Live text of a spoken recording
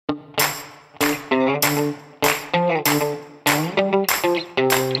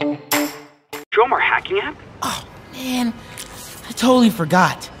Show our hacking app? Oh, man. I totally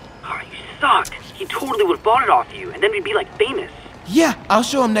forgot. Oh, you suck. He totally would have bought it off you, and then we'd be, like, famous. Yeah, I'll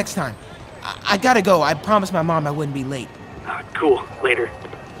show him next time. I gotta go. I promised my mom I wouldn't be late. Cool. Later.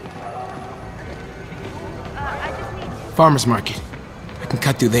 Farmer's market. I can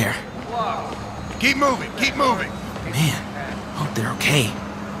cut through there. Keep moving, keep moving. Man, hope they're okay.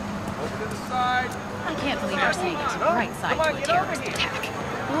 I can't believe you're saying it's the right side to a terrorist attack.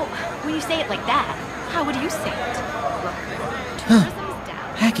 Well, when you say it like that, how would you say it? Look, tourism's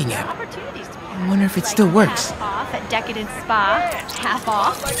down. Hacking app. Opportunities to be I wonder if it still works. Half off at Decadent Spa. Half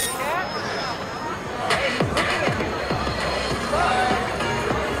off.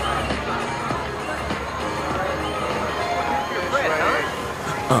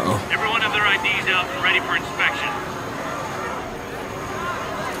 Uh-oh. Everyone have their IDs out and ready for inspection.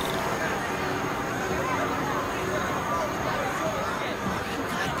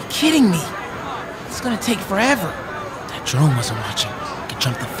 Kidding me? It's gonna take forever. That drone wasn't watching. I could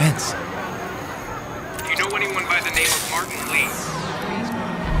jump the fence. Do you know anyone by the name of Martin Lee?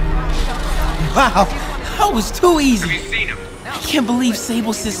 Wow, that was too easy. Have you seen him? I can't believe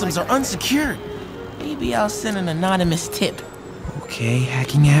Sable systems are unsecured. Maybe I'll send an anonymous tip. Okay,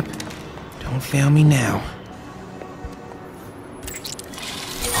 hacking app. Don't fail me now.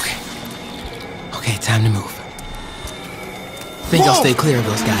 Okay, time to move. Think I'll stay clear of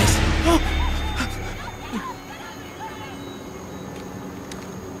those guys.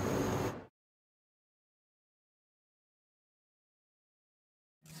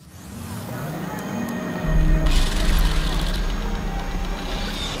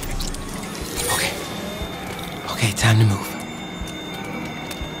 Okay, time to move.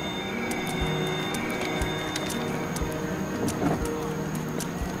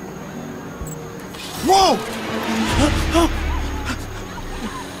 Whoa!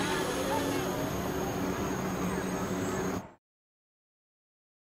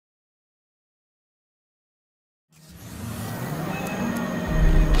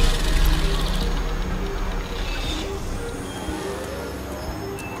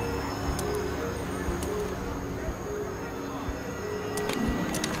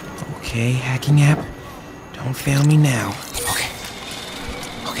 Okay, hacking app. Don't fail me now.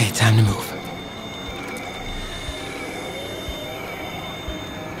 Okay, time to move.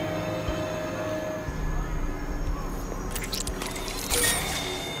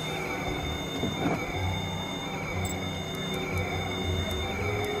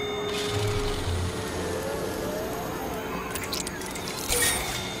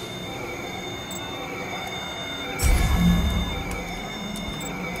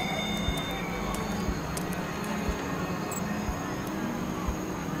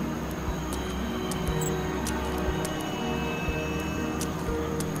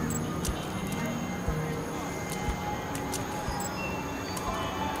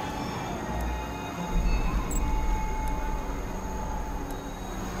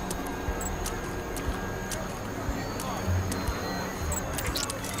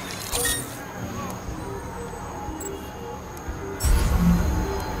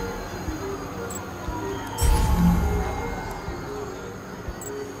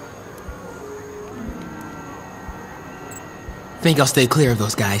 Think I'll stay clear of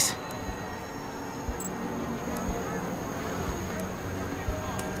those guys.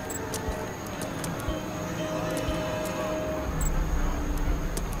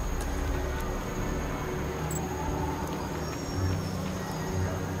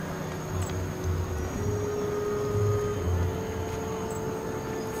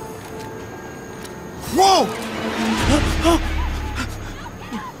 Whoa!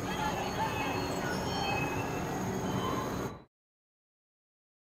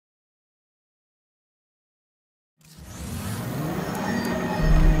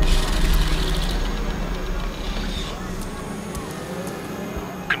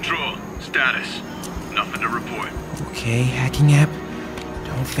 Control. Status. Nothing to report. Okay, hacking app.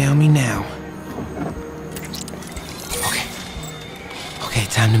 Don't fail me now. Okay,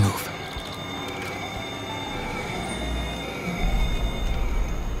 time to move.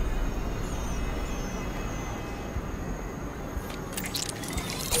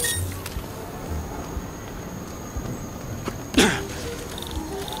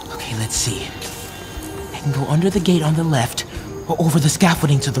 Okay, let's see. I can go under the gate on the left, or over the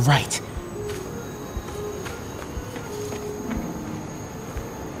scaffolding to the right.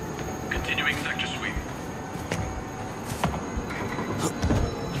 Continuing sector sweep.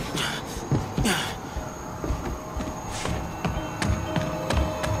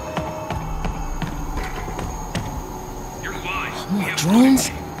 More drones?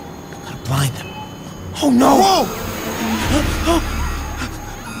 Gotta blind them. Oh no! Whoa!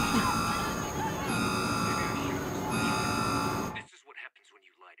 This is what happens when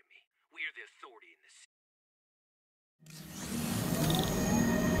you lie to me. We are the authority in this city.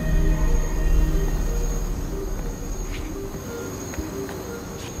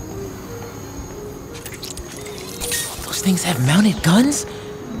 Those things have mounted guns?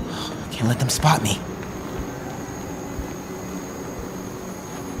 Can't let them spot me.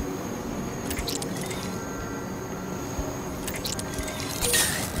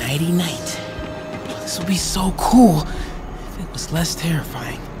 Nighty night. This would be so cool if it was less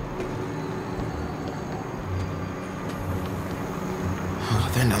terrifying.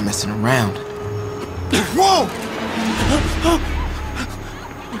 Oh, they're not messing around. Whoa!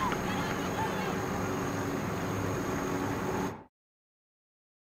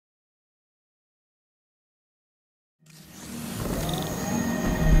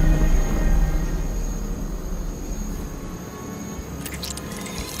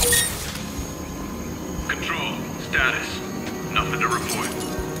 Control. Status. Nothing to report.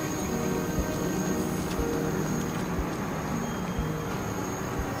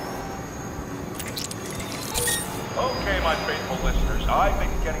 Okay, my faithful listeners, I've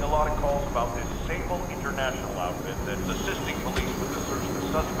been getting a lot of calls about this Sable International outfit that's assisting police with the search of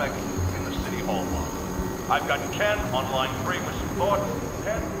the suspect in the City Hall lot. I've got Ken on line 3 with some thoughts.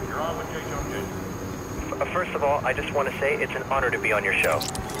 Ken, you're on with J. Joe J. First of all, I just want to say it's an honor to be on your show.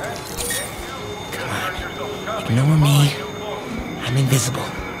 Ignore me. I'm invisible.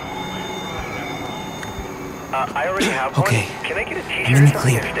 I already have Okay. one. Can I get a I'm t-shirt in or the something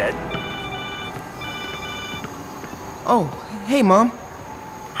clear. instead? Oh, hey, Mom.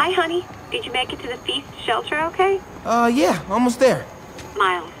 Hi, honey. Did you make it to the feast shelter okay? Yeah, almost there.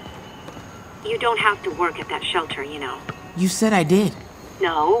 Miles, you don't have to work at that shelter, you know. You said I did.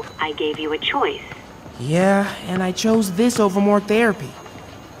 No, I gave you a choice. Yeah, and I chose this over more therapy.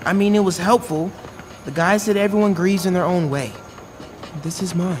 I mean, it was helpful. The guy said everyone grieves in their own way. This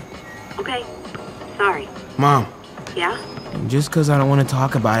is mine. Okay. Sorry. Mom, Yeah? just because I don't want to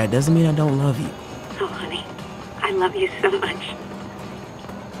talk about it doesn't mean I don't love you. Oh, honey. I love you so much.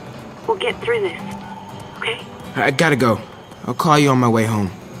 We'll get through this. Okay? I gotta go. I'll call you on my way home.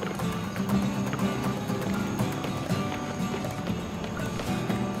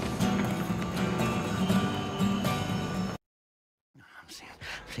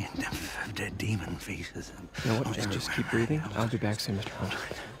 Seeing dead demon faces. You know what? Just keep breathing. I'll be back soon, Mr. Hunt.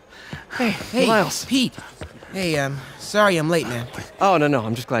 Hey, Miles. Pete. Hey, sorry I'm late, man. Oh, no.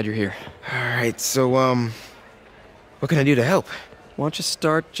 I'm just glad you're here. Alright, so, what can I do to help? Why don't you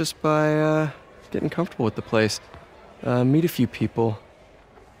start just by, getting comfortable with the place? Meet a few people.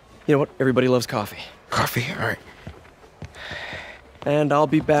 You know what? Everybody loves coffee. Coffee? Alright. And I'll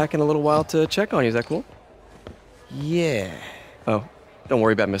be back in a little while to check on you. Is that cool? Yeah. Oh, don't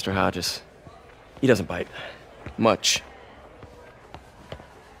worry about Mr. Hodges. He doesn't bite. Much.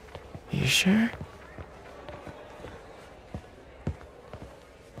 You sure?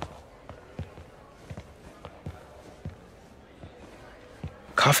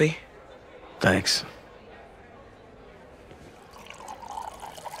 Coffee? Thanks.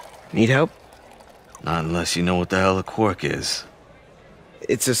 Need help? Not unless you know what the hell a quark is.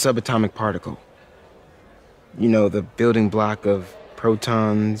 It's a subatomic particle. You know, the building block of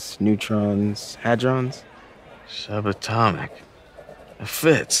protons, neutrons, hadrons? Subatomic. It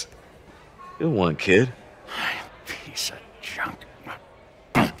fits. Good one, kid. Piece of junk.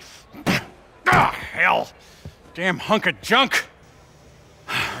 Ah, hell. Damn hunk of junk.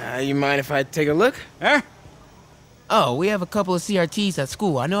 You mind if I take a look? Eh? Oh, we have a couple of CRTs at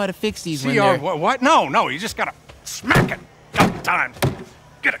school. I know how to fix these when CR, they're... what? No, you just gotta smack it. Couple times.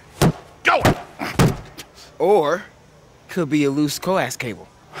 Get it going. Or, could be a loose coax cable.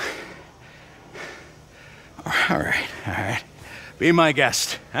 All right. Be my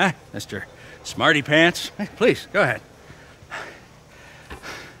guest, huh, Mr. Smarty Pants? Hey, please, go ahead.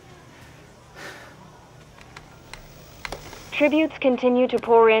 Tributes continue to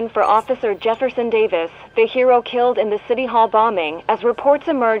pour in for Officer Jefferson Davis, the hero killed in the City Hall bombing, as reports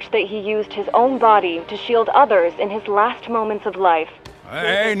emerge that he used his own body to shield others in his last moments of life.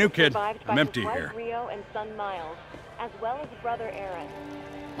 Hey, new kid. Survived by I'm his empty wife here. Rio and son Miles, as well as brother Aaron.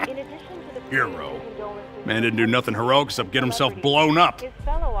 In addition to the Hero. Man didn't do nothing heroic except get himself blown up. His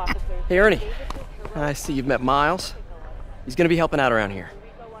fellow officers. Hey, Ernie. I see you've met Miles. He's gonna be helping out around here.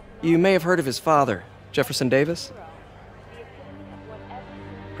 You may have heard of his father, Jefferson Davis.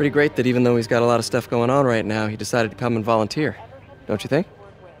 Pretty great that even though he's got a lot of stuff going on right now, he decided to come and volunteer. Don't you think?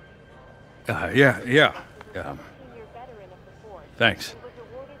 Yeah. Thanks.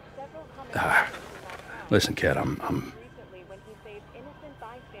 Listen, kid, I'm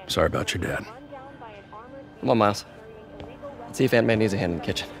sorry about your dad. Come on, Miles. Let's see if Aunt May needs a hand in the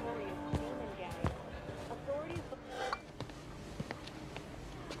kitchen.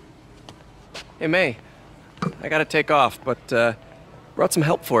 Hey, May. I gotta take off, but, brought some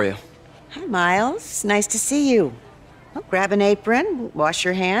help for you. Hi, Miles. Nice to see you. Well, grab an apron, wash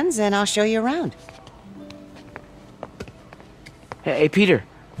your hands, and I'll show you around. Hey, Peter.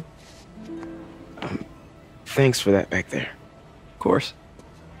 Thanks for that back there. Of course.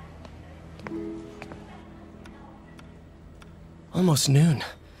 Almost noon.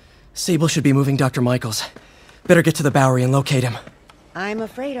 Sable should be moving Dr. Michaels. Better get to the Bowery and locate him. I'm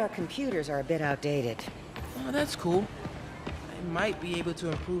afraid our computers are a bit outdated. Oh, that's cool. I might be able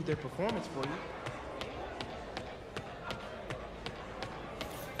to improve their performance for you.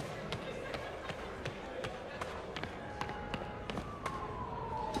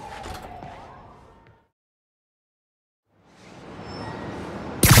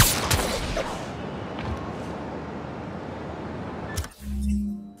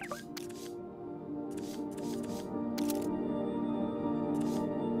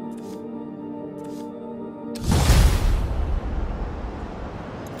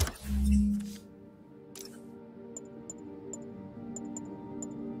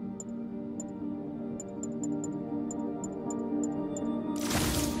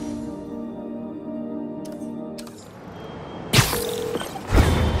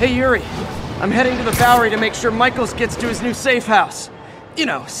 Hey, Yuri. I'm heading to the Bowery to make sure Michaels gets to his new safe house. You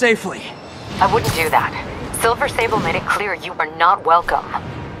know, safely. I wouldn't do that. Silver Sable made it clear you are not welcome.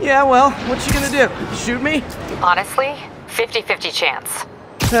 Yeah, well, what you gonna do? Shoot me? Honestly, 50-50 chance.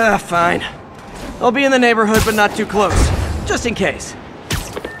 Fine. I'll be in the neighborhood, but not too close. Just in case.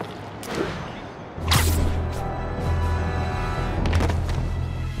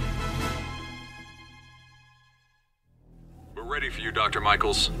 We're ready for you, Dr.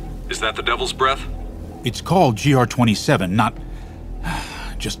 Michaels. Is that the Devil's Breath? It's called GR-27, not...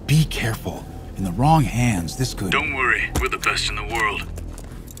 Just be careful. In the wrong hands, this could... Don't worry, we're the best in the world.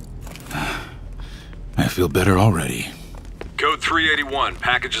 I feel better already. Code 381,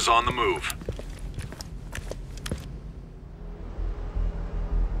 package is on the move.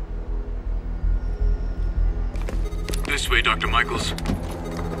 This way, Dr. Michaels.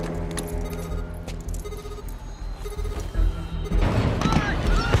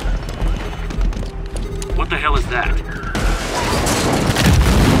 What the hell is that?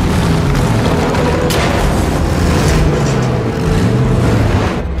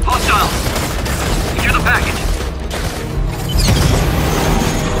 Hostile! Secure the package.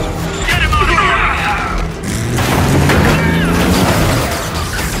 Get him out of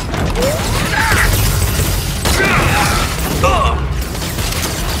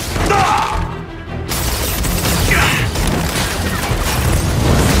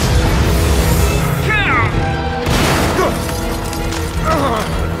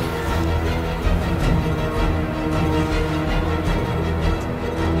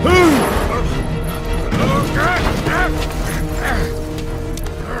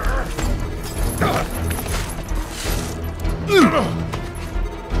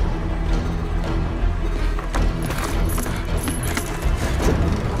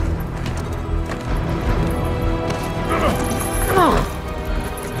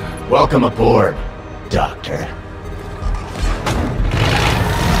Welcome aboard, Doctor.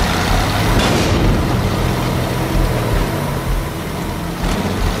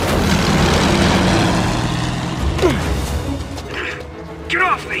 Get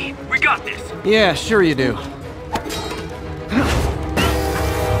off me! We got this! Yeah, sure you do.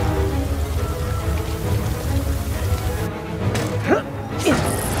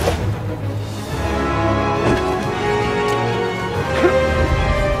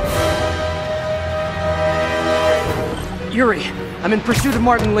 Yuri, I'm in pursuit of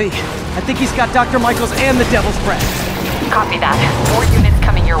Martin Lee. I think he's got Dr. Michaels and the Devil's Breath. Copy that. More units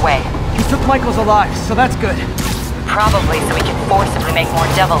coming your way. He took Michaels alive, so that's good. Probably so we can forcibly make more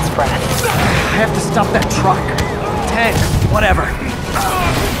Devil's Breath. I have to stop that truck. Tank, whatever.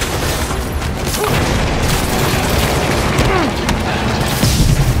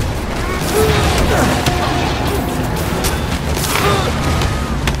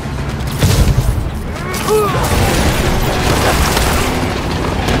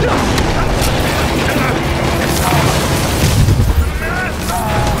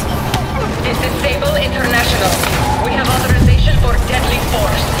 This is Sable International. We have authorization for deadly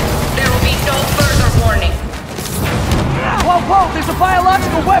force. There will be no further warning. Whoa, whoa! There's a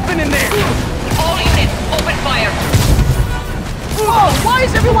biological weapon in there! All units, open fire! Whoa, why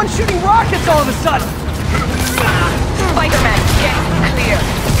is everyone shooting rockets all of a sudden? Spiderman, get clear.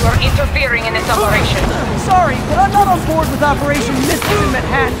 You are interfering in this operation. Sorry, but I'm not on board with Operation Missiles in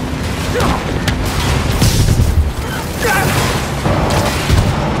Manhattan.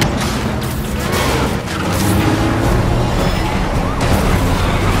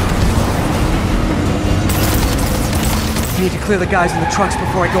 I need to clear the guys in the trucks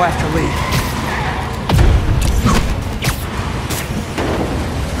before I go after Lee.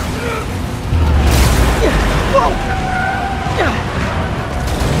 Whoa!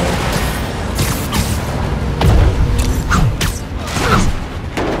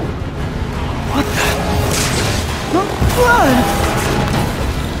 What the? Blood!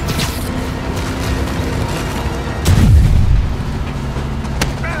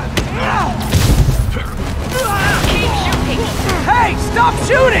 Hey, stop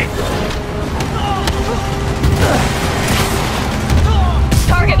shooting!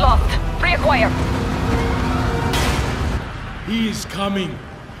 Target lost. Reacquire. He is coming.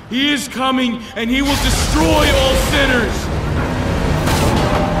 He is coming, and he will destroy all sinners!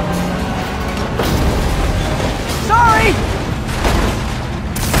 Sorry!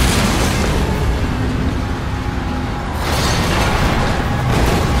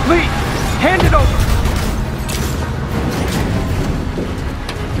 Lee, hand it over!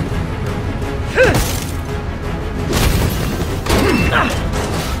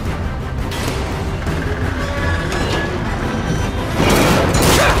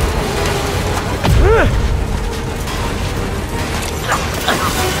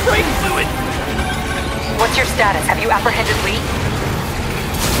 What's your status? Have you apprehended Lee?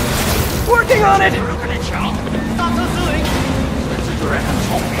 Working on it!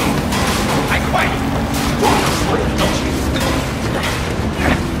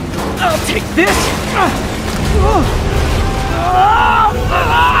 I'll take this!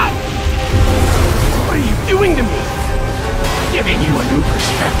 What are you doing to me? Giving you a new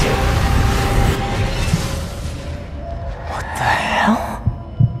perspective. What the hell?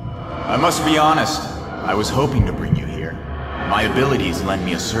 I must be honest. I was hoping to bring you here. My abilities lend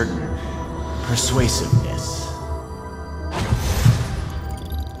me a certain persuasiveness.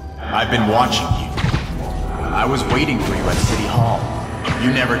 I've been watching you. I was waiting for you at City Hall.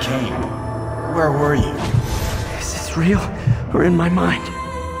 You never came. Where were you? Is this real or in my mind?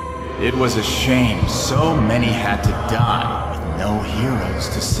 It was a shame so many had to die with no heroes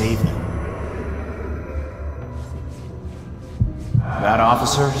to save them. That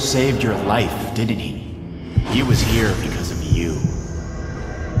officer saved your life, didn't he? He was here because of you.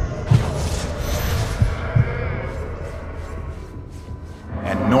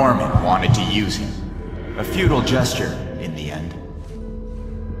 And Norman wanted to use him. A futile gesture, in the end.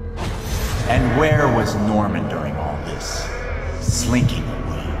 And where was Norman during all this? Slinking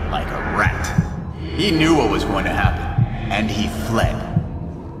away like a rat. He knew what was going to happen, and he fled.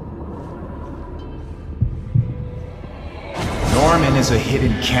 Norman is a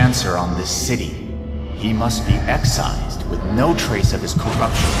hidden cancer on this city. He must be excised with no trace of his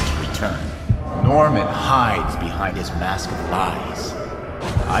corruption to return. Norman hides behind his mask of lies.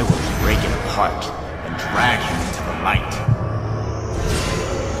 I will break it apart and drag him into the light.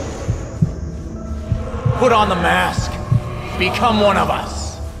 Put on the mask. Become one of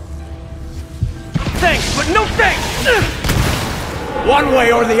us. Thanks, but no thanks! One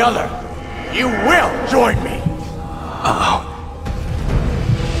way or the other, you will join me. Uh-oh.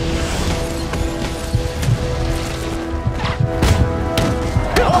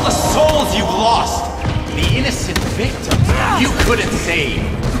 All the souls you've lost, the innocent victims you couldn't save.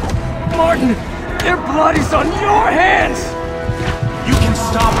 Martin, their blood is on your hands! You can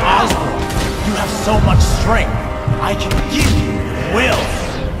stop Osborn. You have so much strength. I can give you will.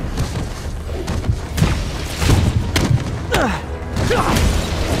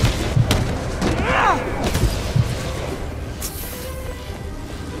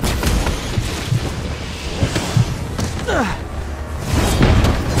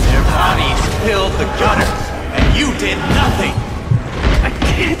 Their bodies filled the gutters, and you did nothing. I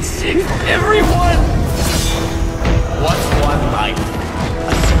can't save everyone! What's one life?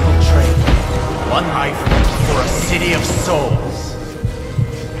 A simple trade. One life for a city of souls.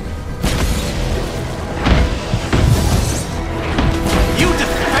 You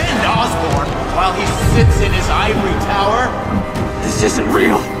defend Osborn while he sits in his ivory tower? This isn't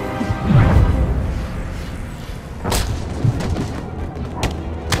real.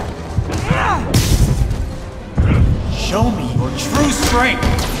 Show me your true strength!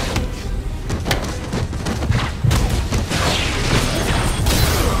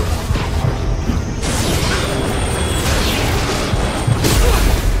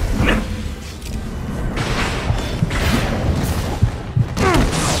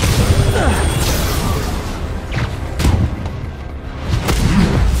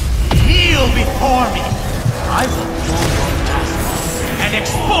 before me, I will join your task and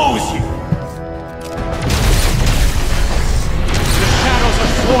expose you. The shadows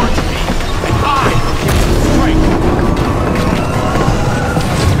are sworn to me, and I will give them strength.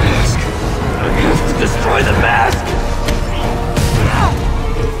 Mask. I have to destroy the mask.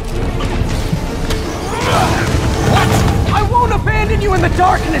 What? I won't abandon you in the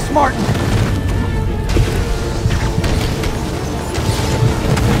darkness, Martin!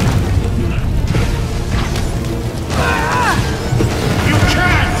 You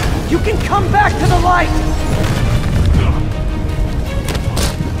can't! You can come back to the light!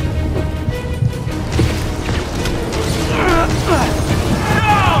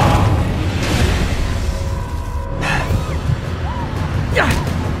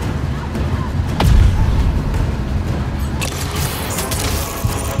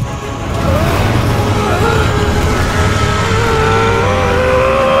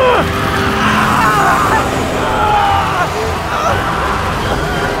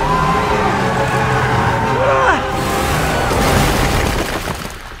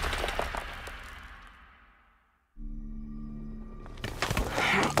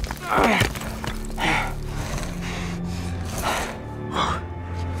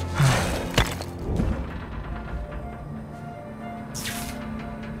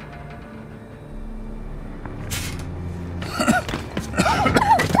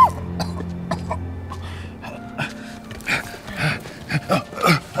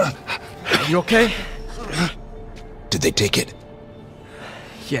 You okay? Did they take it?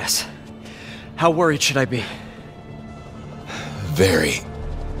 Yes. How worried should I be? Very.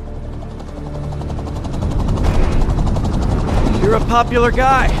 You're a popular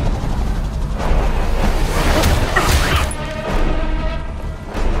guy.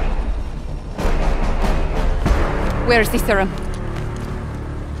 Where's the serum?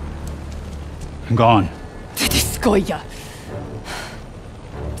 I'm gone. Skoya.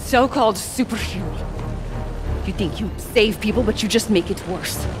 So-called superhero. You think you save people, but you just make it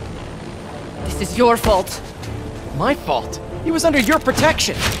worse. This is your fault. My fault? He was under your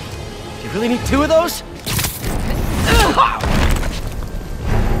protection. Do you really need two of those?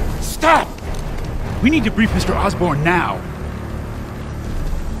 Stop! We need to brief Mr. Osborn now.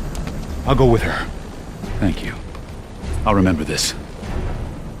 I'll go with her. Thank you. I'll remember this.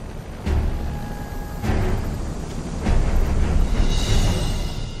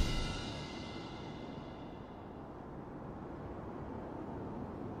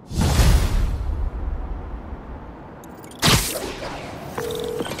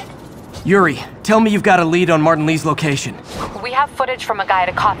 Yuri, tell me you've got a lead on Martin Lee's location. We have footage from a guy at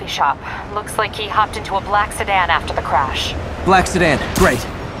a coffee shop. Looks like he hopped into a black sedan after the crash. Black sedan, great.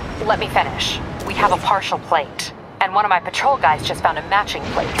 Let me finish. We have a partial plate. And one of my patrol guys just found a matching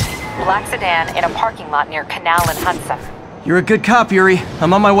plate. Black sedan in a parking lot near Canal and Hudson. You're a good cop, Yuri.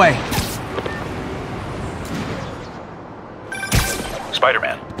 I'm on my way.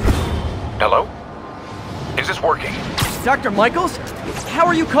 Spiderman. Hello? Is this working? Dr. Michaels? How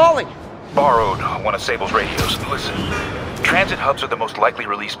are you calling? Borrowed one of Sable's radios. Listen, transit hubs are the most likely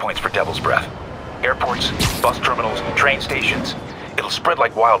release points for Devil's Breath. Airports, bus terminals, train stations. It'll spread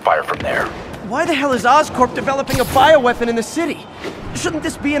like wildfire from there. Why the hell is Oscorp developing a bioweapon in the city? Shouldn't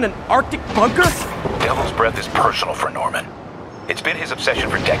this be in an Arctic bunker? Devil's Breath is personal for Norman. It's been his obsession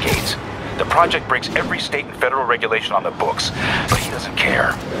for decades. The project breaks every state and federal regulation on the books, but he doesn't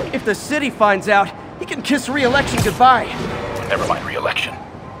care. If the city finds out, he can kiss re-election goodbye. Never mind re-election.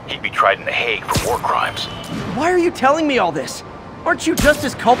 He'd be tried in The Hague for war crimes. Why are you telling me all this? Aren't you just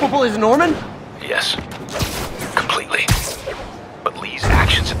as culpable as Norman? Yes. Completely. But Lee's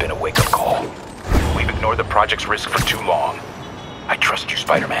actions have been a wake-up call. We've ignored the project's risk for too long. I trust you,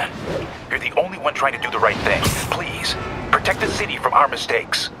 Spider-Man. You're the only one trying to do the right thing. Please, protect the city from our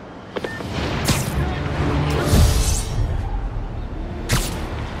mistakes.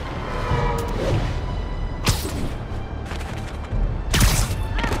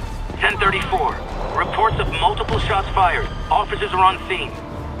 Reports of multiple shots fired. Officers are on scene.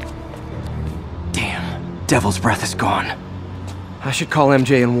 Damn, Devil's Breath is gone. I should call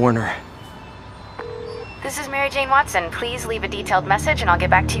MJ and warn her. This is Mary Jane Watson. Please leave a detailed message and I'll get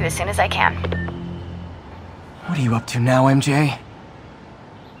back to you as soon as I can. What are you up to now, MJ?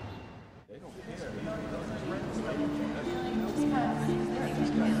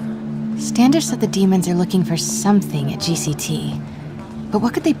 Standish said the demons are looking for something at GCT. But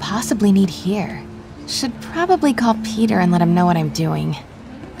what could they possibly need here? Should probably call Peter and let him know what I'm doing.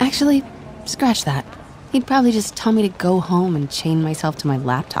 Actually, scratch that. He'd probably just tell me to go home and chain myself to my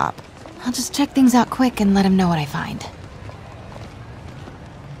laptop. I'll just check things out quick and let him know what I find.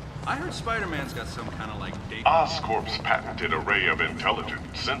 I heard Spiderman's got some kind of like date. Oscorp's patented array of intelligent,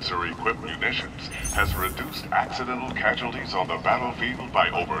 sensor-equipped munitions has reduced accidental casualties on the battlefield by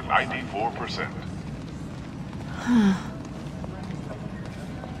over 94%.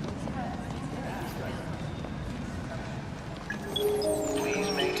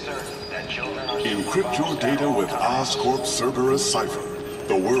 Encrypt your data with Oscorp's Cerberus cipher,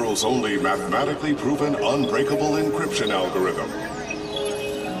 the world's only mathematically proven unbreakable encryption algorithm.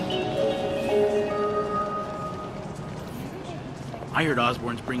 I heard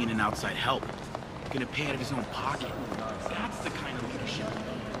Osborn's bringing in outside help. Gonna pay out of his own pocket. That's the kind of leadership.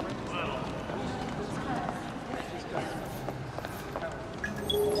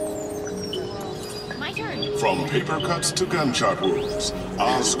 My turn. From paper cuts to gunshot wounds,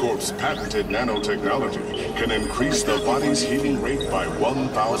 Oscorp's patented nanotechnology can increase the body's healing rate by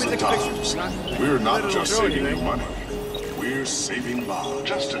 1,000 times. We're not just saving you money, we're saving lives.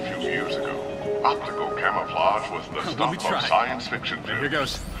 Just a few years ago, optical camouflage was the stuff of science fiction films. Here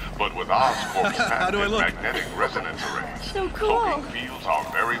goes. But with Oscorp's patented magnetic resonance arrays, so cool. cloaking fields are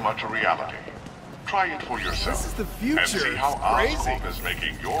very much a reality. Try it for yourself. This is the future. And see how Crazy. Oscorp is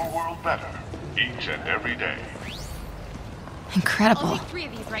making your world better each and every day. Incredible. I'll take 3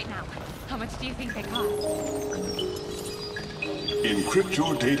 of these right now. How much do you think they cost? Encrypt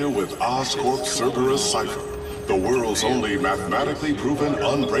your data with Oscorp's Cerberus cipher, the world's only mathematically proven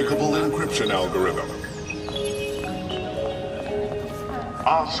unbreakable encryption algorithm.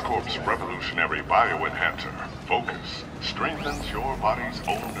 Oscorp's revolutionary bioenhancer, Focus, strengthens your body's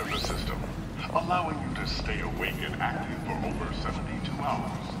own nervous system, allowing you to stay awake and active for over 72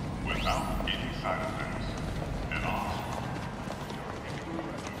 hours without any side effects. And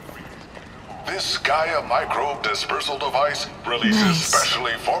this Gaia microbe dispersal device releases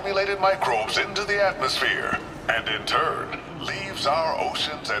specially formulated microbes into the atmosphere, and in turn, leaves our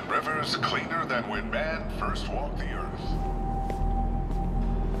oceans and rivers cleaner than when man first walked the earth.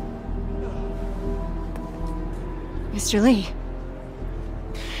 Mr. Lee.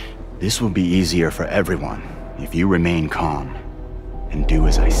 This will be easier for everyone if you remain calm and do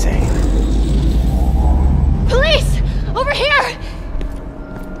as I say. Police! Over here!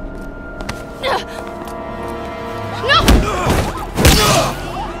 No!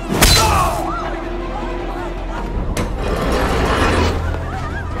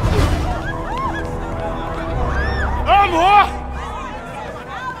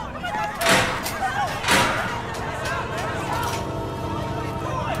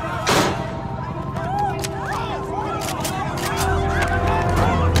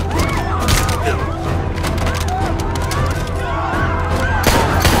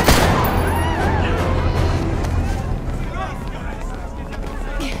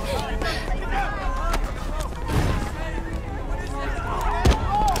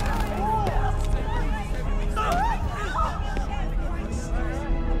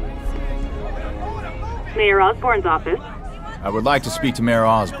 Mayor Osborn's office. I would like to speak to Mayor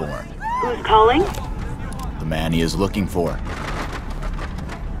Osborn, Who's calling? the man he is looking for.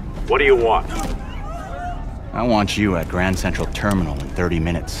 What do you want? I want you at Grand Central Terminal in 30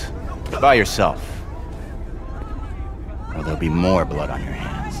 minutes. By yourself. Or there'll be more blood on your hands.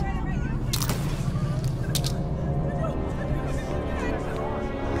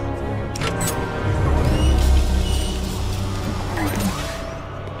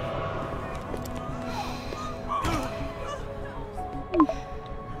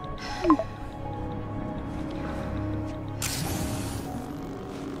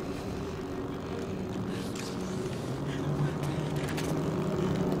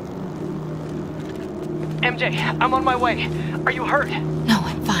 MJ, I'm on my way. Are you hurt? No,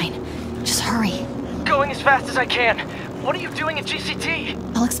 I'm fine. Just hurry. Going as fast as I can. What are you doing at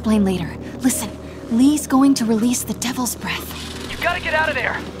GCT? I'll explain later. Listen, Lee's going to release the Devil's Breath. You gotta get out of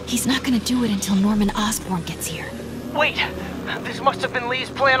there. He's not gonna do it until Norman Osborn gets here. Wait, this must have been Lee's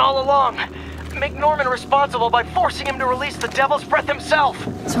plan all along. Make Norman responsible by forcing him to release the Devil's Breath himself.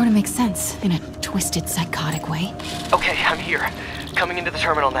 Sort of makes sense, in a twisted, psychotic way. Okay, I'm here. Coming into the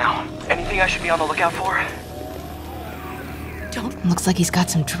terminal now. Anything I should be on the lookout for? Looks like he's got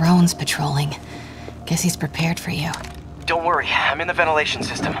some drones patrolling. Guess he's prepared for you. Don't worry, I'm in the ventilation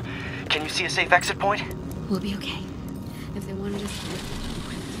system. Can you see a safe exit point? We'll be okay. If they wanted us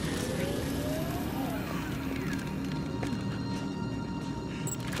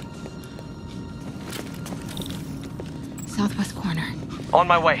Southwest corner. On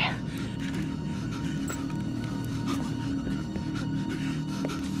my way.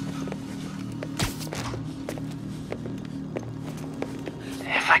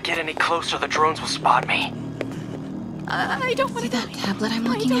 If I get any closer, the drones will spot me. I don't want to. See that tablet I'm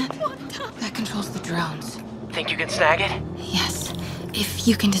looking at? That controls the drones. Think you can snag it? Yes, if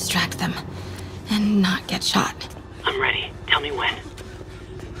you can distract them and not get shot. I'm ready. Tell me when.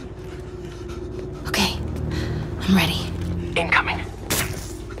 Okay, I'm ready. Incoming.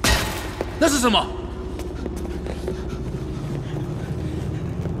 那是什么？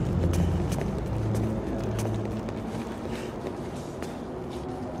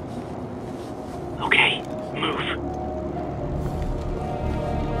 Okay, move.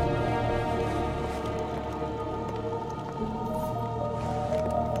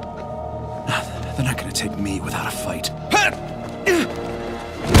 They're not gonna take me without a fight.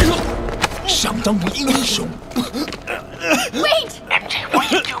 想当英雄。 Wait! MJ,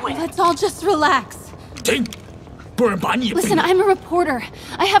 what are you doing? Let's all just relax. 停！不然把你 Listen, I'm a reporter.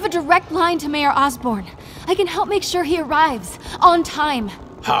 I have a direct line to Mayor Osborne. I can help make sure he arrives on time.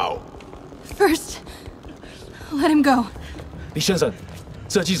 How? First, let him go. 李先生，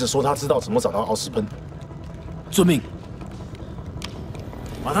这记者说他知道怎么找到奥斯喷。遵命。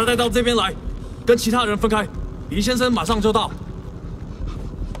把他带到这边来，跟其他人分开。李先生马上就到。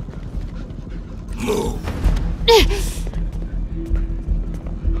Move.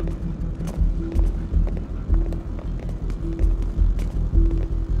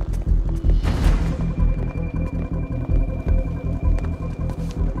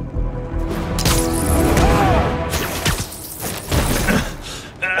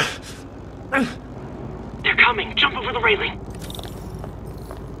 They're coming. Jump over the railing.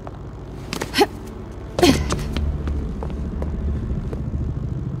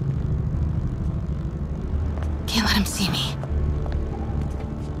 Can't let him see me.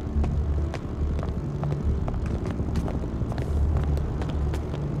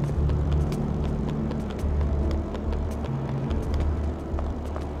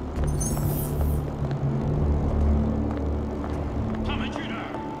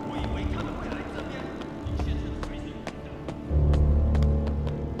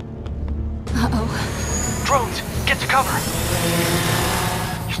 Uh-oh. Drones, get to cover.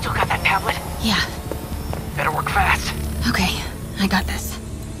 You still got that tablet? Yeah. Better work fast. Okay, I got this.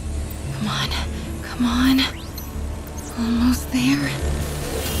 Come on, come on. Almost there.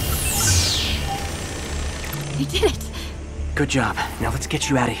 We did it. Good job. Now let's get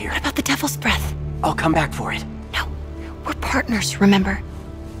you out of here. What about the Devil's Breath? I'll come back for it. No, we're partners, remember?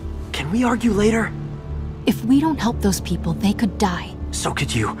 Can we argue later? If we don't help those people, they could die. So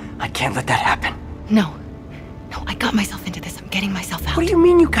could you. I can't let that happen. No. No, I got myself into this. I'm getting myself out. What do you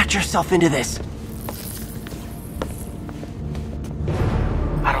mean you got yourself into this?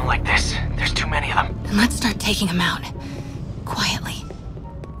 I don't like this. There's too many of them. Then let's start taking them out. Quietly.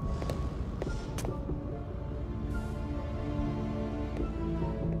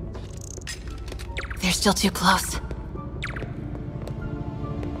 They're still too close.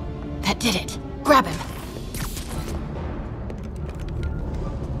 That did it. Grab him.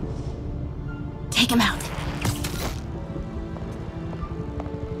 Take him out.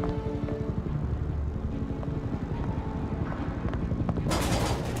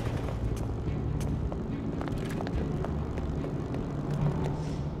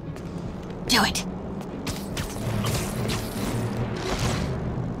 Do it.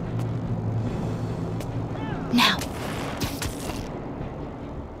 Now.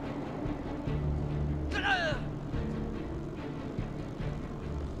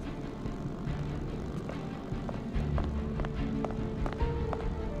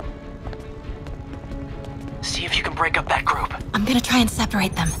 See if you can break up that group. I'm gonna try and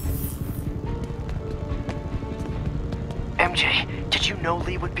separate them. MJ, did you know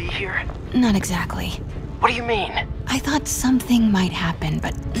Lee would be here? Not exactly. What do you mean? I thought something might happen,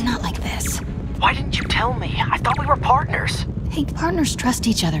 but not like this. Why didn't you tell me? I thought we were partners. Hey, partners trust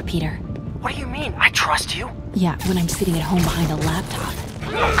each other, Peter. What do you mean? I trust you? Yeah, when I'm sitting at home behind a laptop.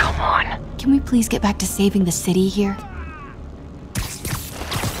 Oh, come on. Can we please get back to saving the city here?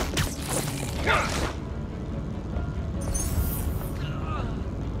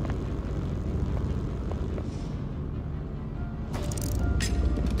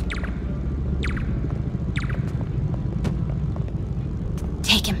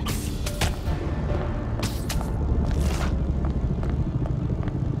 Take him.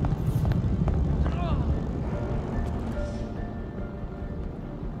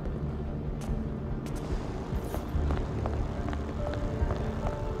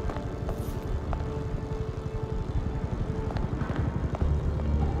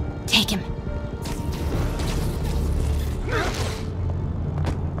 Take him.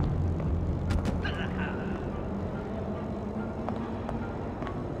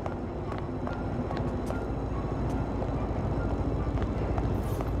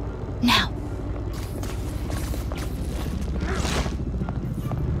 Now.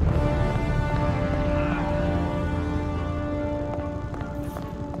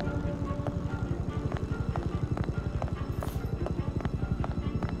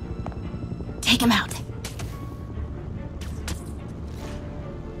 Take him out.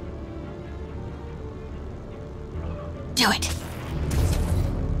 Do it.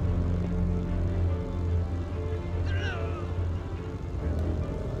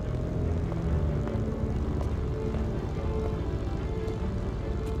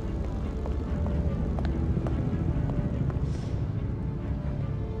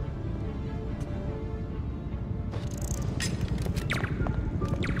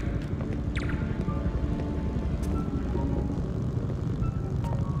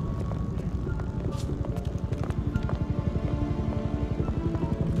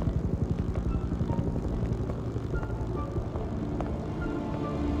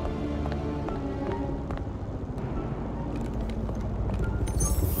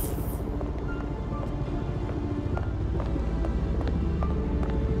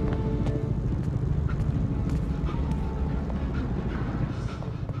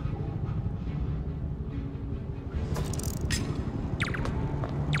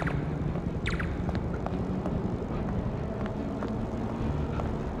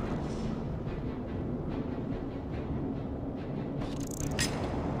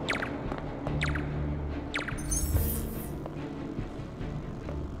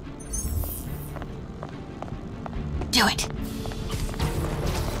 Do it.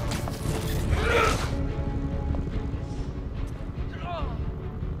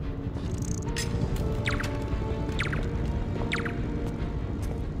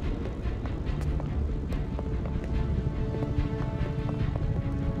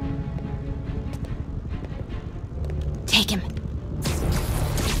 Take him.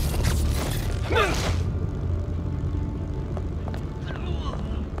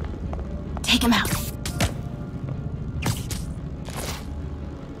 Take him out.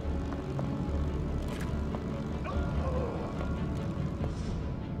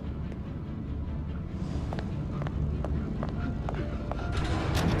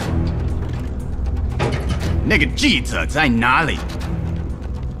那个记者在哪里？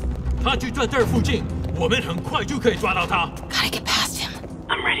他就在这儿附近，我们很快就可以抓到他。Gotta get past him.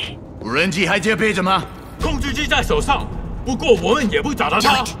 I'm ready. 无人机还戒备着吗？控制机在手上，不过我们也不找到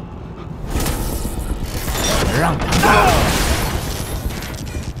他。让他。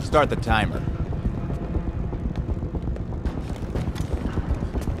Start the timer.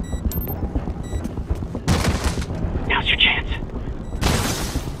 Now's your chance.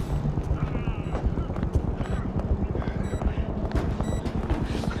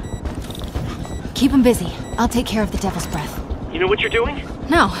 Keep him busy. I'll take care of the Devil's Breath. You know what you're doing?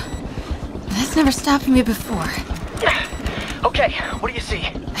 No. That's never stopped me before. Okay, what do you see?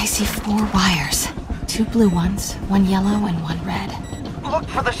 I see 4 wires. 2 blue ones, 1 yellow, and 1 red. Look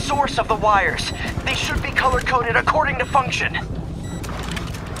for the source of the wires. They should be color-coded according to function.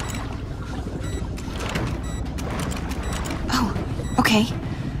 Oh, okay.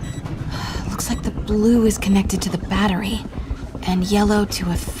 Looks like the blue is connected to the battery, and yellow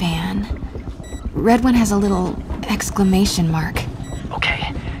to a fan. Red one has a little exclamation mark.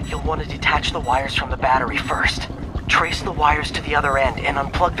 Okay, you'll want to detach the wires from the battery first. Trace the wires to the other end and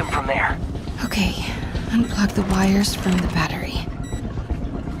unplug them from there. Okay, unplug the wires from the battery.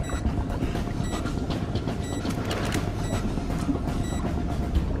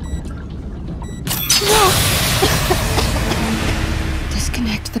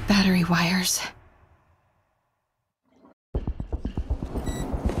 Disconnect the battery wires.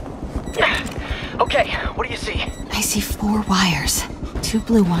 Okay, what do you see? I see 4 wires. 2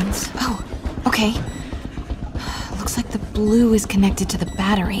 blue ones. Oh, okay. Looks like the blue is connected to the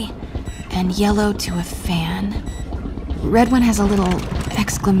battery, and yellow to a fan. Red one has a little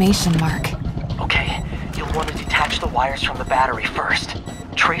exclamation mark. Okay, you'll want to detach the wires from the battery first.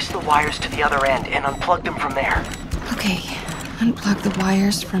 Trace the wires to the other end and unplug them from there. Okay, unplug the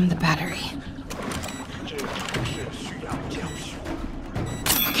wires from the battery.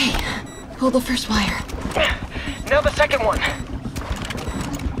 Okay, pull the first wire. Now the second one.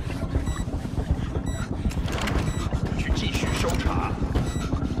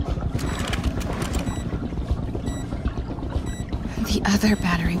 The other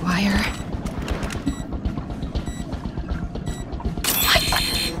battery wire. What?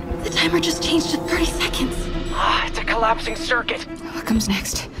 The timer just changed to 30 seconds. Ah, it's a collapsing circuit. What comes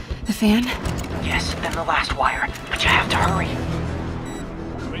next? The fan? Yes, then the last wire. But you have to hurry.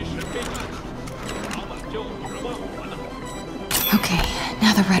 Okay,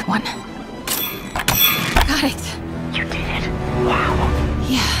 Now the red one. Got it. You did it. Wow.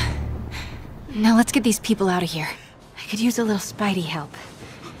 Yeah. Now let's get these people out of here. I could use a little Spidey help.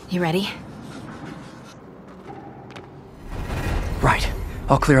 You ready? Right.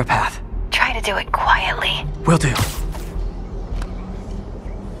 I'll clear a path. Try to do it quietly. Will do.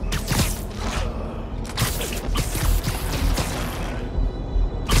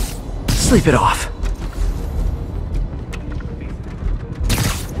 Sleep it off.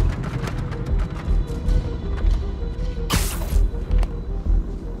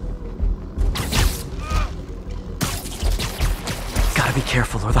 Gotta be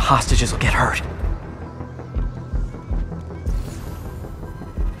careful or the hostages will get hurt.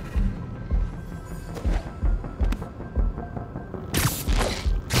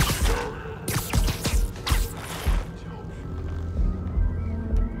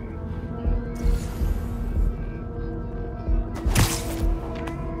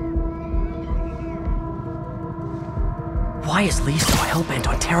 Why is Lee so hell-bent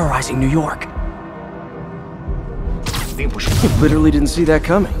on terrorizing New York? You literally didn't see that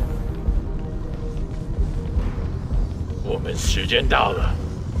coming. 我们时间到了。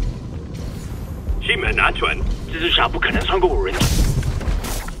心门难chuẩn，蜘蛛侠不可能穿过无人机。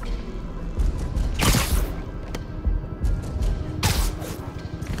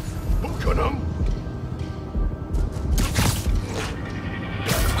不可能！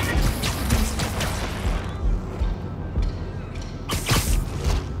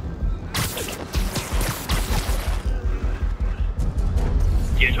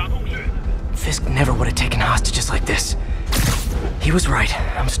 Fisk never would have taken hostages like this. He was right.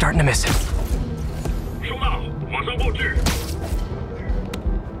 I'm starting to miss him. 收到，马上布置。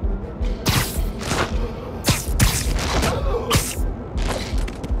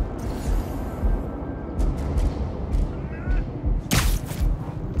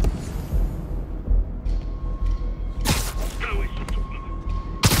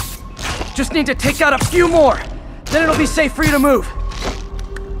 Just need to take out a few more. Then it'll be safe for you to move.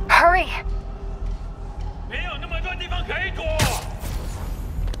 Hurry! 没有那么多地方可以躲。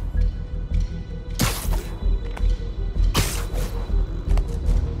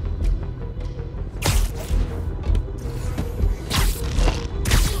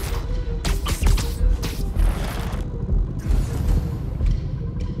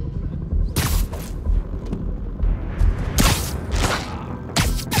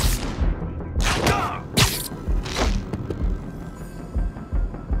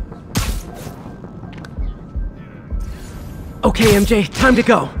 Okay, MJ, time to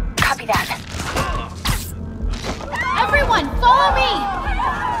go. Copy that. Everyone, follow me!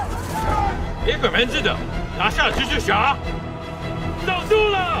 别拐弯子的，拿下蜘蛛侠！守住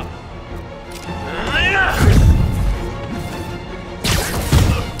了！哎呀！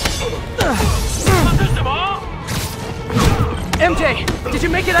发生什么 MJ, did you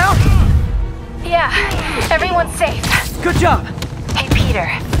make it out? Yeah, everyone's safe. Good job. Hey, Peter.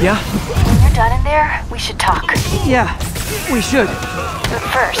 Yeah? When you're done in there, we should talk. Yeah, we should. But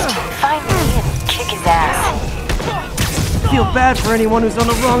first, find Lee and kick his ass. Feel bad for anyone who's on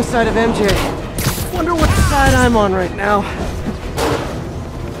the wrong side of MJ. Wonder what side I'm on right now.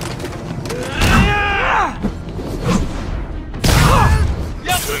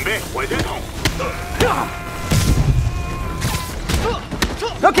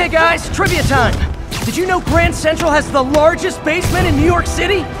 Okay guys, trivia time! Did you know Grand Central has the largest basement in New York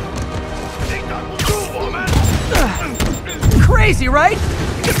City? Crazy, right?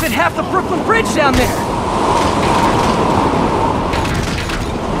 It fit half the Brooklyn Bridge down there!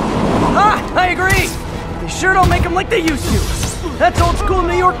 Ah, I agree! They sure don't make them like they used to. That's old school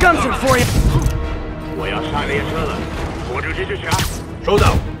New York gunsing for you. 我要上列车了，拖住蜘蛛侠。收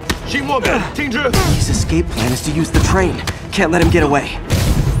到，新墨本停止。 His escape plan is to use the train. Can't let him get away.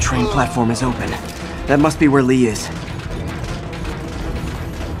 The train platform is open. That must be where Lee is.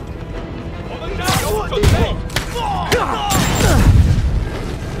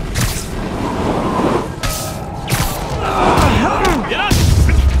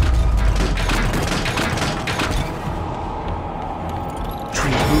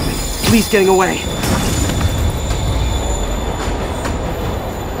 Train moving. Lee's getting away.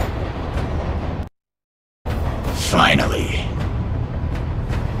 Finally.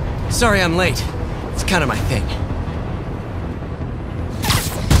 Sorry I'm late. It's kind of my thing.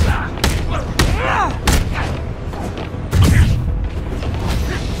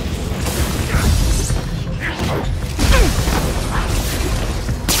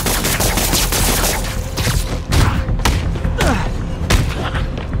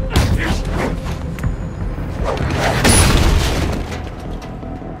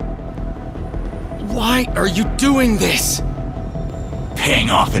 Why are you doing this? Paying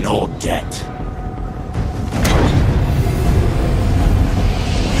off an old debt.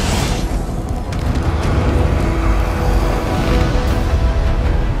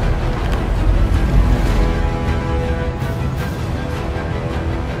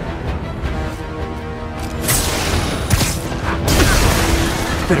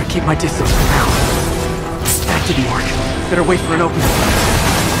 Better keep my distance for now. That didn't work. Better wait for an opening.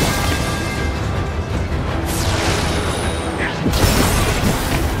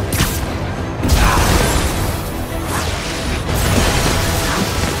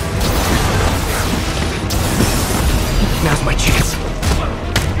 Now's my chance.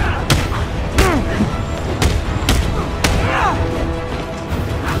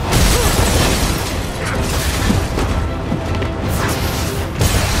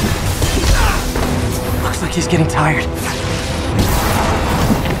 Looks like he's getting tired.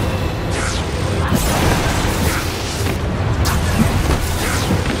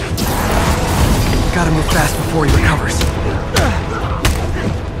 Gotta move fast before he recovers.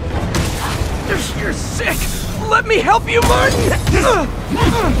 You're sick! Let me help you, Martin!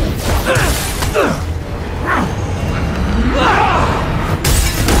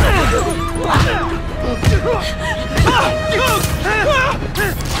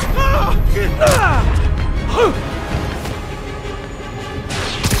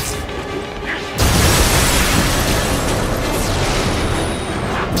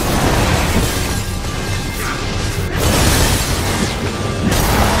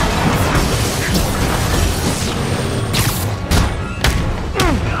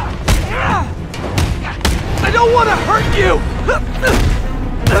 I don't want to hurt you!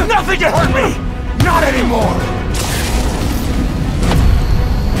 Nothing can hurt me! Not anymore!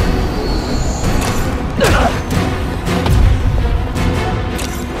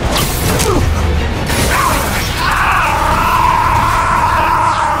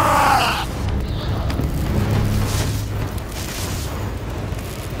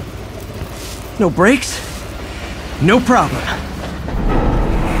 No brakes? No problem.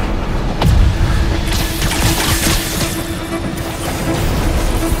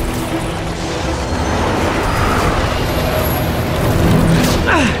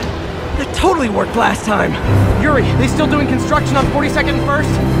 That totally worked last time. Yuri, they still doing construction on 42nd and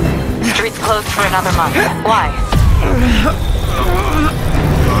 1st? Streets closed for another month. Why?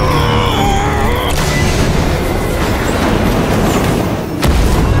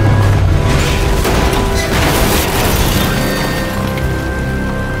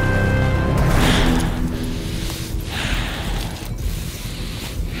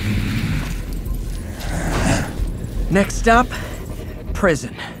 Next stop,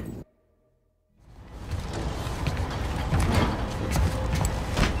 prison.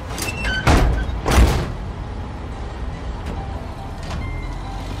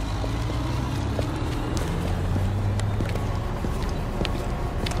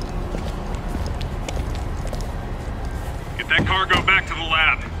 Get that cargo back to the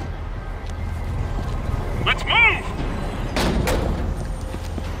lab. Let's move!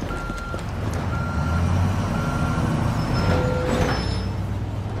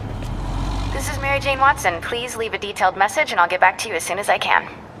 Mary Jane Watson, please leave a detailed message and I'll get back to you as soon as I can.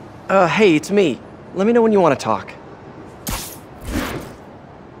 Hey, it's me. Let me know when you want to talk.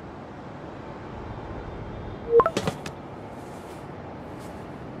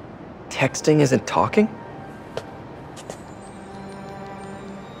 Texting isn't talking?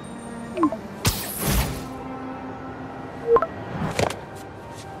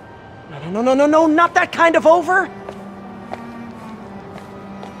 No, not that kind of over!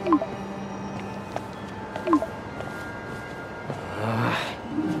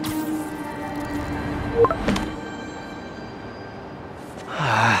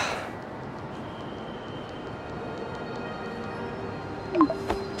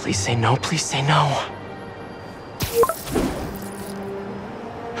 Please say no, please say no.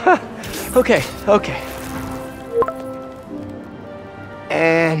 Okay.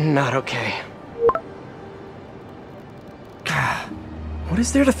 And not okay. What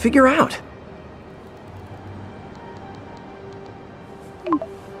is there to figure out?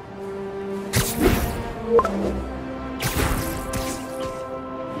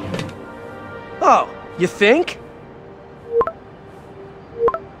 Oh, you think?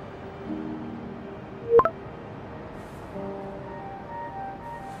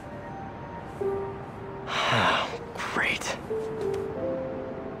 Great.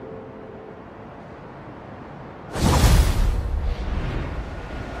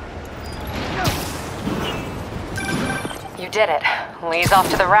 You did it. Lee's off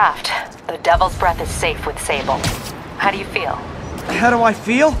to the raft. The Devil's Breath is safe with Sable. How do you feel? How do I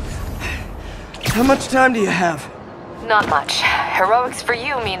feel? How much time do you have? Not much. Heroics for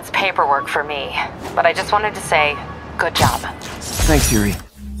you means paperwork for me. But I just wanted to say, good job. Thanks, Yuri.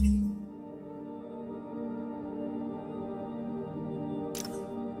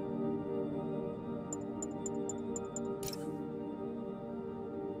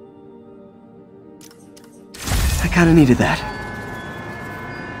 I kinda needed that.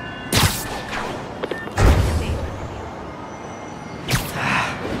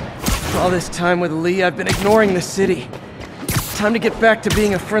 All this time with Lee, I've been ignoring the city. Time to get back to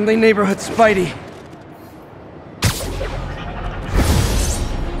being a friendly neighborhood Spidey.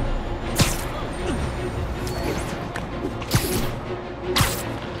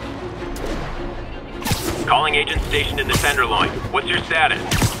 Calling agent stationed in the Tenderloin. What's your status?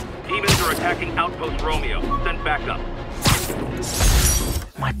 Demons are attacking Outpost Romeo. Send backup.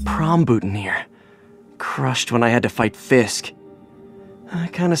 My prom boutonniere. Crushed when I had to fight Fisk.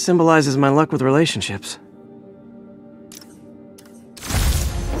 Kinda symbolizes my luck with relationships.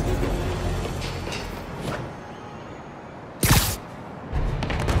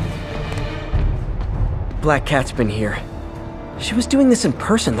 Black Cat's been here. She was doing this in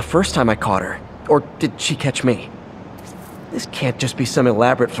person the first time I caught her. Or did she catch me? This can't just be some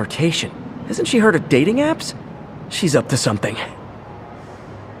elaborate flirtation. Hasn't she heard of dating apps? She's up to something.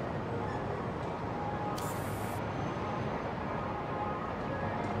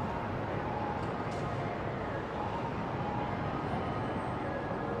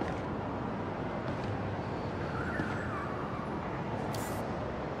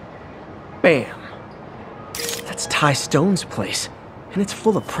 Bam. That's Ty Stone's place, and it's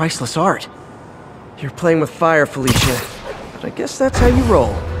full of priceless art. You're playing with fire, Felicia, but I guess that's how you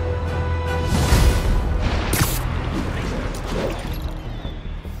roll.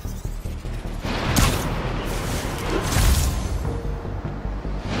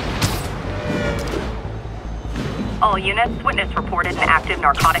 All units, witness reported an active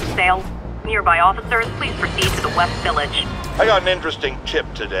narcotics sale. Nearby officers, please proceed to the West Village. I got an interesting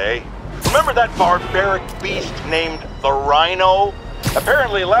tip today. Remember that barbaric beast named the Rhino?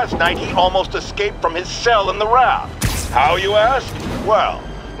 Apparently last night he almost escaped from his cell in the raft. How, you ask? Well,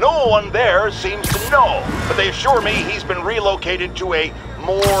 no one there seems to know, but they assure me he's been relocated to a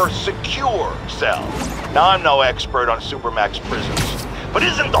more secure cell. Now, I'm no expert on Supermax prisons, but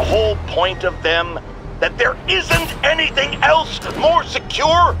isn't the whole point of them that there isn't anything else more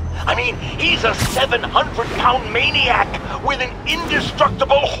secure? I mean, he's a 700-pound maniac with an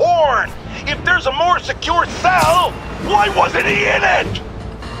indestructible horn. If there's a more secure cell, why wasn't he in it?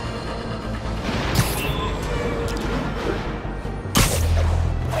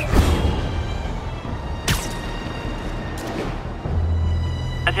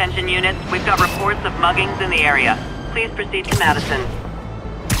 Attention units, we've got reports of muggings in the area. Please proceed to Madison.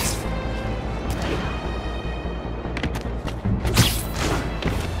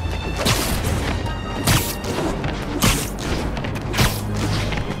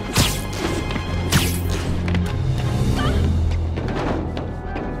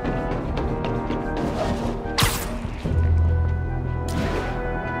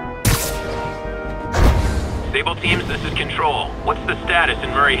 Sable teams, this is Control. What's the status in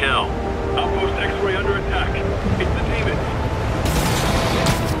Murray Hill? Outpost X-Ray under attack. It's the demons.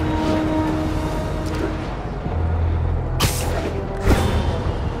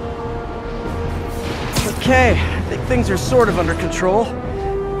 Okay, I think things are sort of under control.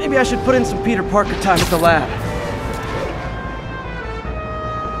 Maybe I should put in some Peter Parker time at the lab.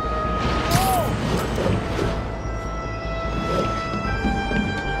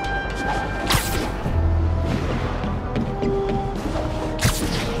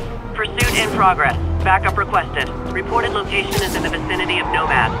 Pursuit in progress. Backup requested. Reported location is in the vicinity of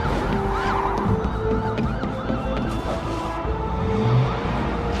Nomad.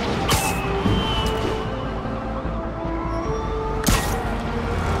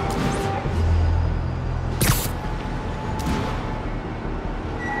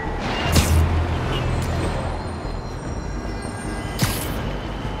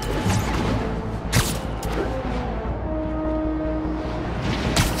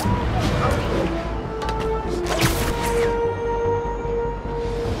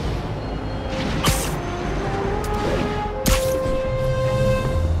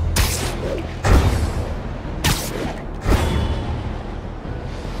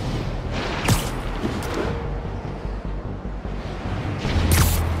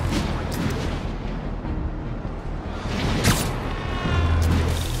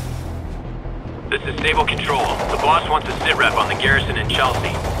 This is Sable Control. The boss wants a sit rep on the garrison in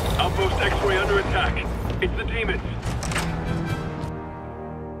Chelsea. Outpost X-ray under attack. It's the demons.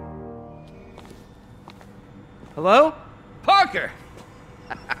 Hello? Parker!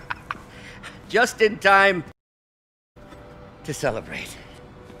 Just in time to celebrate.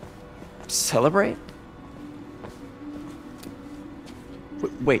 Celebrate?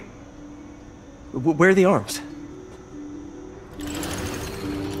 Wait. Where are the arms?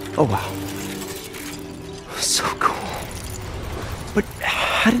 Oh, wow. So cool. But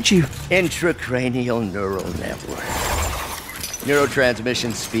how did you... Intracranial neural network.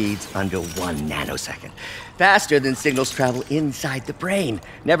 Neurotransmission speeds under 1 nanosecond. Faster than signals travel inside the brain.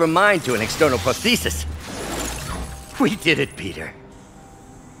 Never mind to an external prosthesis. We did it, Peter.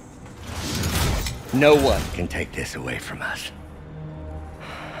 No one can take this away from us.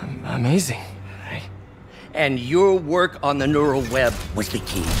 Amazing. And your work on the neural web was the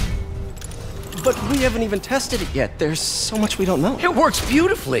key. But we haven't even tested it yet. There's so much we don't know. It works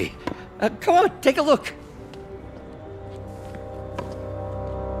beautifully. Come on, take a look.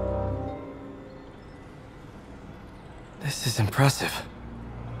 This is impressive.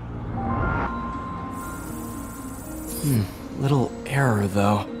 Little error,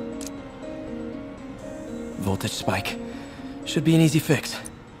 though. Voltage spike. Should be an easy fix.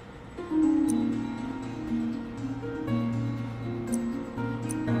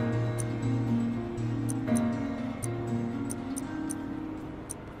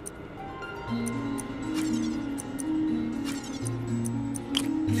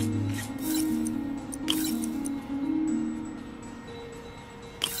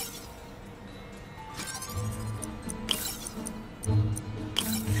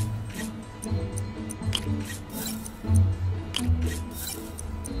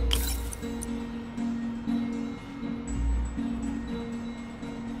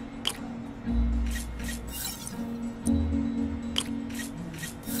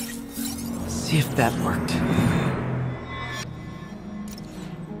 See if that worked.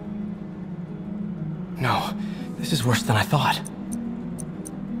 No, this is worse than I thought.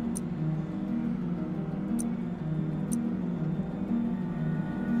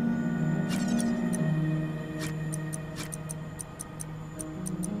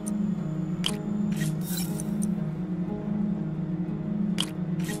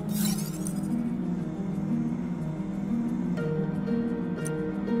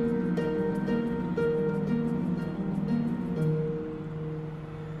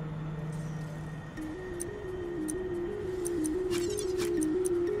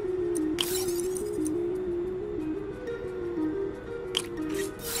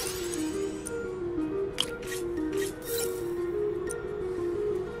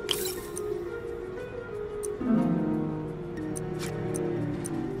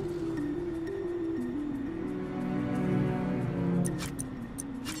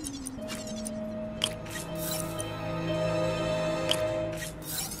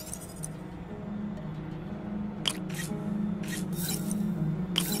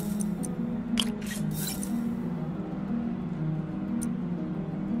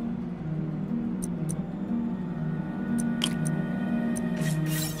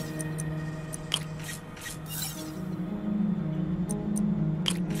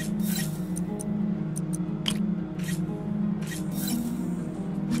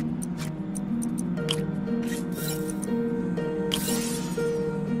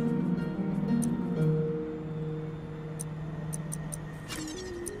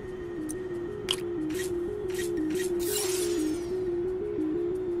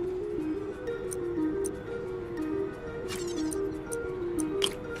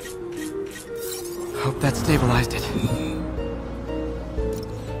 Hope that stabilized it.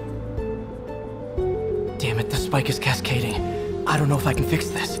 Damn it, the spike is cascading. I don't know if I can fix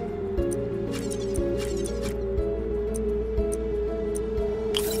this.